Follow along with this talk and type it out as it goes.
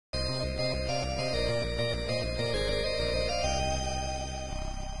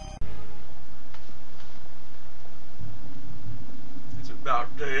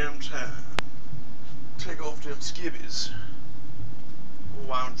About damn time. Take off them skibbies.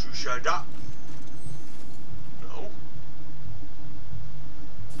 Why don't you shut up? No.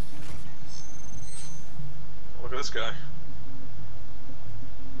 Look at this guy.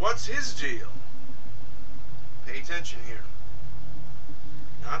 What's his deal? Pay attention here.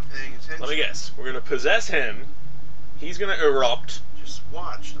 Not paying attention. Let me guess. We're gonna possess him. He's gonna erupt. Just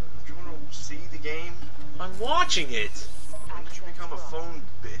watch. Do you want to see the game? I'm watching it. When did you become a phone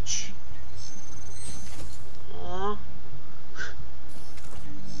bitch? Aww.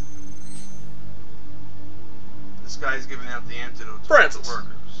 This guy's giving out the antidote to Francis. the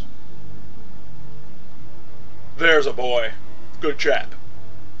workers. There's a boy. Good chap.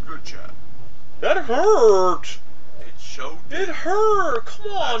 Good job. That hurt. It showed. It hurt.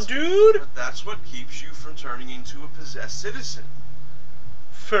 Come on, dude. But that's what keeps you from turning into a possessed citizen.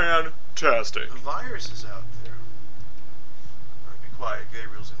 Fantastic. The virus is out there. Alright, be quiet.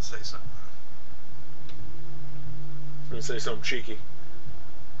 Gabriel's gonna say something. I'm gonna say something cheeky.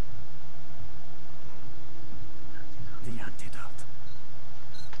 The antidote.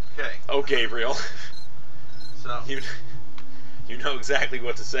 Okay. Oh, Gabriel. So. You know exactly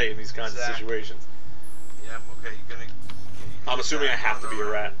what to say in these kinds of situations. Yeah. Okay. You're gonna. I'm assuming I have to be a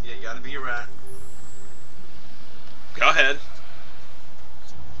rat. Yeah, you gotta be a rat. Go ahead.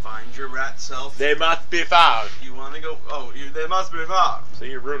 Find your rat self. They must be found. You wanna go? Oh, they must be found. So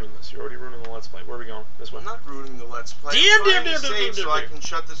you're ruining this. You're already ruining the Let's Play. Where are we going? This way. I'm not ruining the Let's Play. I'm trying to save so I can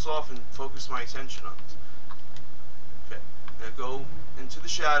shut this off and focus my attention on it. Okay. Now go into the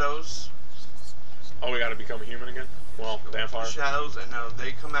shadows. Oh, we gotta become a human again? Well, Go vampire. into the shadows, and now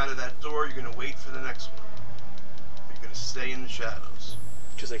they come out of that door. You're gonna wait for the next one. You're gonna stay in the shadows.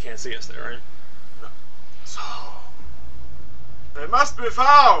 Because they can't see us there, right? No. So they must be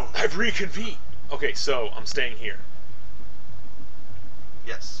found. I've reconvened. Okay, so I'm staying here.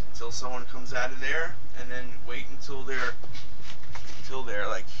 Yes, until someone comes out of there, and then wait until they're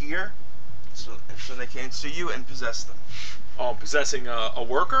like here, so they can't see you, and possess them. Oh, I'm possessing a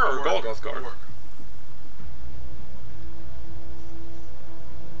worker or a Golgoth guard? A worker.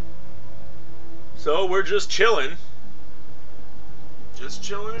 So we're just chilling. Just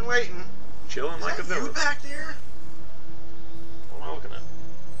chilling and waiting. Chilling like a Is that you villain. back there? What am I looking at?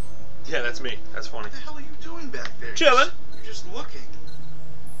 Yeah, that's me. That's funny. What the hell are you doing back there? Chilling. You're just looking.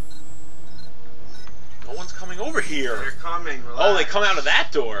 No one's coming over here. They're coming. Relax. Oh, they come out of that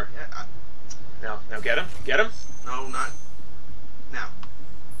door. Yeah. Now get him. Get him. No, not now.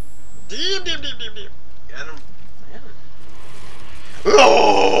 Deep. Get him.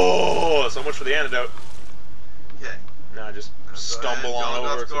 Oh, so much for the antidote. Okay. Now just stumble on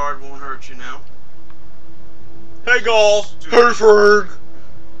over. Golgoth guard won't hurt you now. Hey, Gall. Hey, Frank.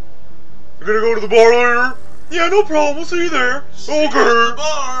 You gonna go to the bar later? Yeah, no problem. We'll see you there. See you at the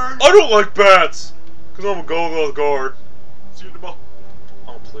bar. I don't like bats, because I'm a Golgoth guard. See you at the bar.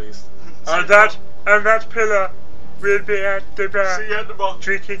 Oh, please. And that pillar will be at the bar, See you at the bar.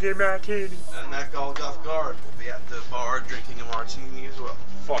 drinking a martini. And that Golgoth guard will be at the bar drinking a martini as well.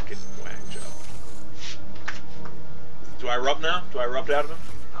 Fucking whack job. Do I erupt now? Do I erupt out of him?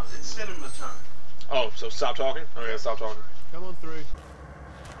 No, it's cinema time. Oh, so stop talking? Okay, stop talking. Come on through.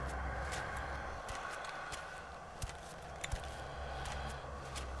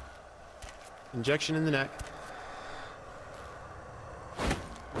 Injection in the neck.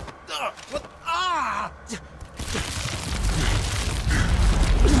 What? Ah!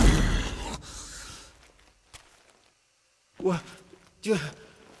 What?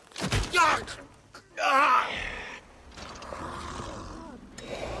 Ah!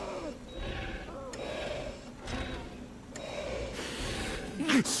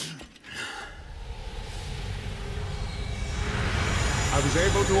 I was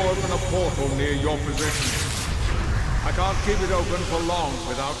able to open a portal near your position. I can't keep it open for long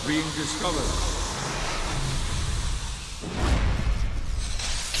without being discovered.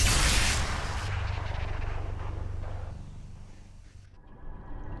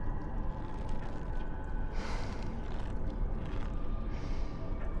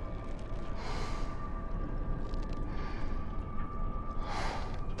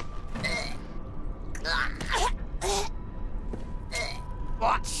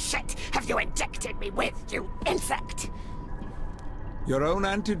 What shit have you injected me with, you insect? Your own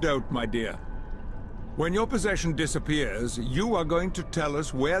antidote, my dear. When your possession disappears, you are going to tell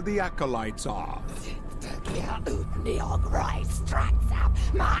us where the acolytes are.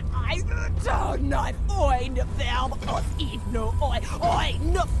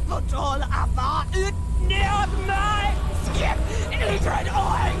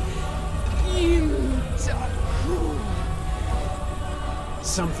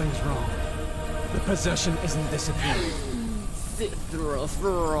 Something's wrong. The possession isn't disappearing. Sithra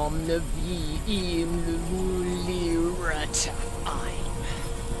from the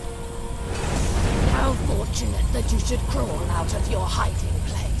How fortunate that you should crawl out of your hiding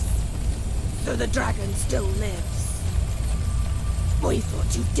place. So the dragon still lives. We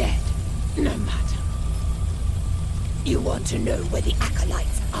thought you dead, no matter. You want to know where the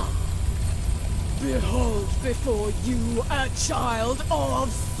acolytes are? Behold before you a child of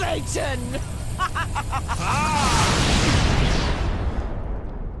Satan!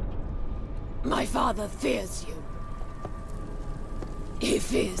 My father fears you. He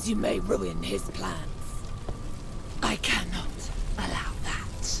fears you may ruin his plans. I cannot allow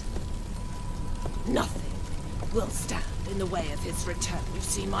that. Nothing will stand in the way of his return. You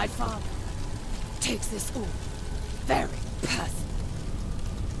see, my father takes this all very personally.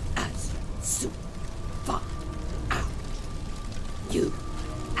 As you'll soon find out. You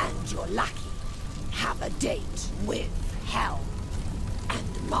and your lackey have a date with hell.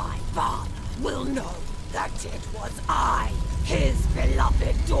 And my father will know that it was I, his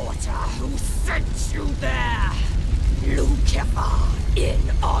beloved daughter, who sent you there. Lucifer in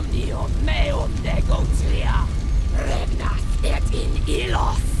omnium meum negotia. Regnas et in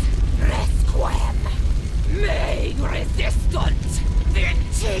illos resquem. Me resistunt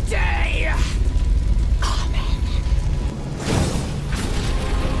vincide. Amen.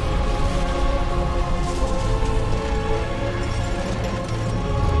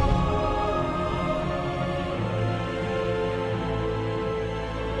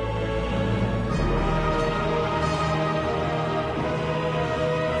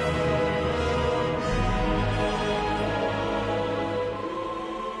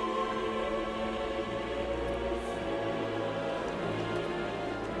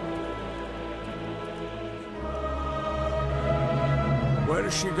 Where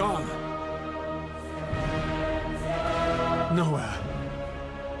is she gone? Nowhere.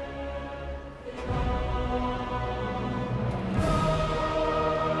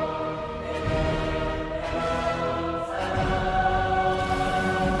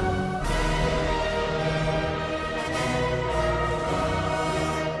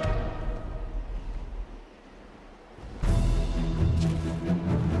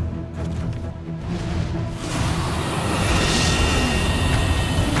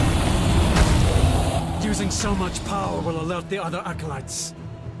 Using so much power will alert the other acolytes.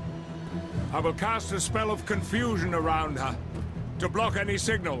 I will cast a spell of confusion around her to block any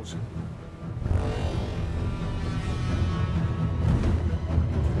signals.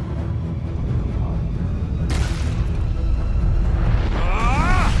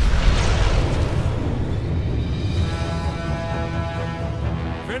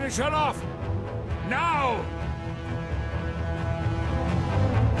 Finish her off! Now!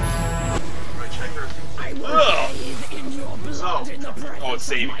 I will bathe in your blood in the presence Oh, it's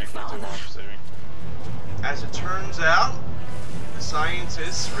saving of my me. father. As it turns out, the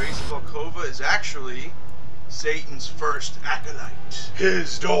scientist, Raisa Volkova, is actually Satan's first acolyte.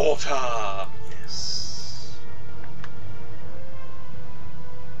 His daughter! Yes.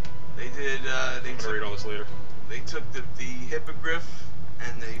 They did, I'm gonna read all this later. they took the hippogriff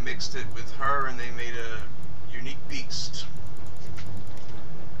and they mixed it with her and they made a unique beast.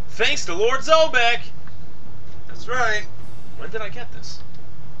 Thanks to Lord Zobek! That's right. When did I get this?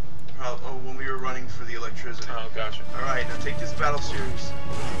 When we were running for the electricity. Oh, gotcha. Alright, now take this battle series.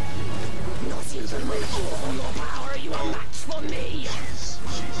 Not even with all your power, you are match for me.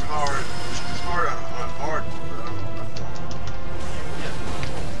 She's hard. She's hard on hard.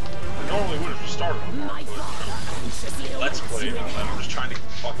 I normally would have just started on My that, father anxiously but let's awaits play you it. in I'm hell. just trying to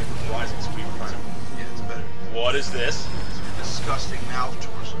fucking rise and speed right now. Yeah, it's better. What is this? It's a disgusting mouth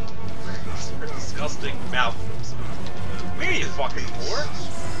torso. Disgusting mouth. Me, you fucking whore.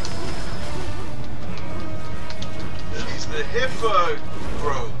 She's the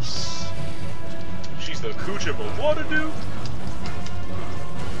hippogriff. She's the cooch of a what-to-do.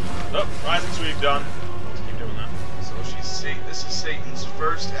 Oh, rising sweep done. Let's keep doing that. So this is Satan's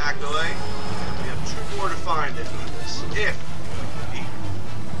first acolyte. We have 2 more to find after this. If he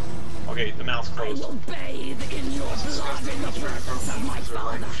Okay, the mouth's I closed. will bathe in your blood in the presence of my are like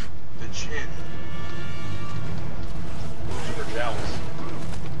father. the chin. Those are her jowls.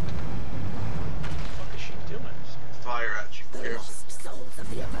 What is she doing? Fire at you. The Careful. lost souls of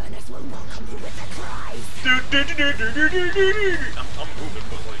the Avernus will welcome you with a cry. I'm moving,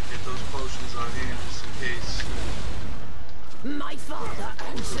 but like, Get those potions on hand just in case. My father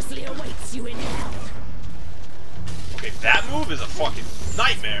anxiously awaits you in hell. okay, that move is a fucking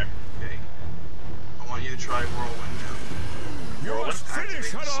nightmare. Okay. I want you to try whirlwind now. You must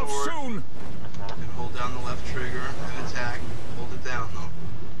finish her off soon. And hold down the left trigger and attack. Hold it down though.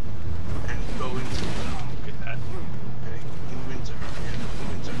 And go into her. Look at that. Okay, move into her. Yeah,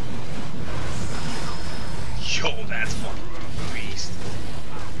 move into her. Yo, that's fucking beast.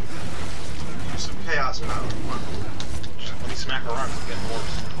 Use some chaos power. Come on. Let me smack her arms and get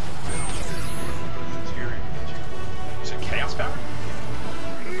worse. Into your. Is it chaos power?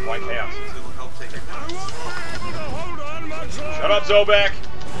 Why chaos? It'll help take it down. Shut up, Zobek!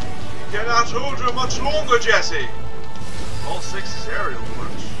 You cannot hold her much longer, Jesse! All 6 is aerial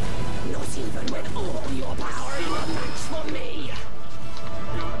punch. Not even with all your power, you are match for me.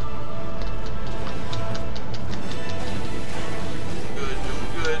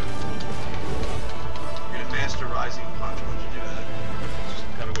 Doing good. You're gonna master rising punch once you do that. Just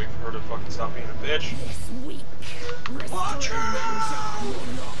gotta wait for her to fucking stop being a bitch. This weak Watch her! will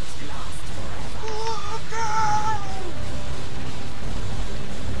not last forever.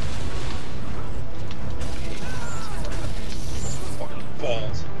 Fucking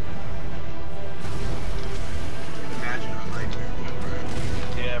balls. Imagine on Nightmare mode, right?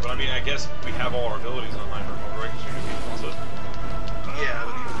 Yeah, but I mean, I guess we have all our abilities on Nightmare mode, right? Because you can also... Yeah,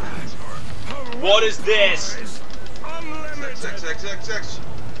 but even that is hard. What is this? X.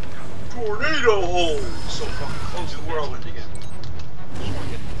 Tornado hole! So fucking close to the whirlwind again. Just want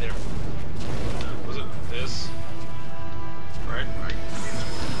to get there. Was it this? Right? Right.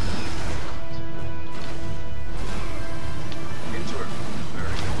 Into her.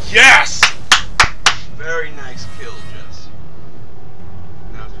 Very nice. Yes! Very nice kill, Jess.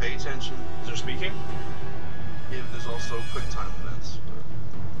 Now pay attention. Is there speaking? Yeah, there's also quick time events.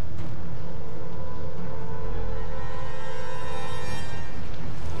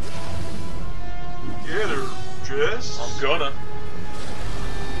 Get her, Jess. I'm gonna.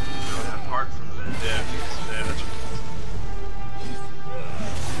 No, that part from the Yeah, that's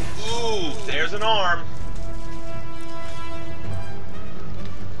Ooh, there's an arm.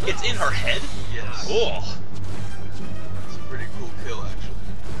 It's in her head? Yes. Cool. It's a pretty cool kill,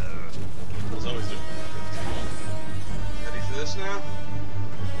 actually. As always do. Ready for this now?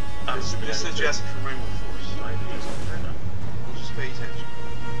 This is Jesse from Ringwood Force. We'll just pay attention.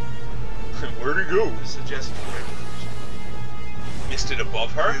 Where'd he go? This is Jesse from Ringwood Force. Missed it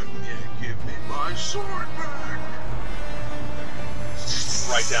above her? Give me my sword back.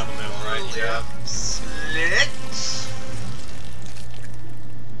 Right down the middle, right? Yeah. Slit.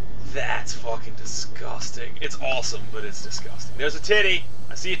 That's fucking disgusting. It's awesome, but it's disgusting. There's a titty.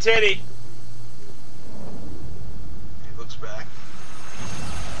 I see a titty. He looks back.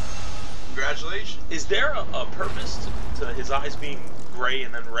 Congratulations. Is there a purpose to his eyes being gray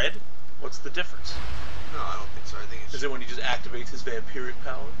and then red? What's the difference? No, I don't think so. I think it's Is it when he just activates his vampiric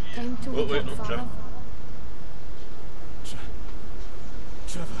power? Came to Wait, no, Father. Trevor.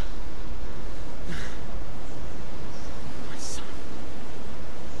 Trevor.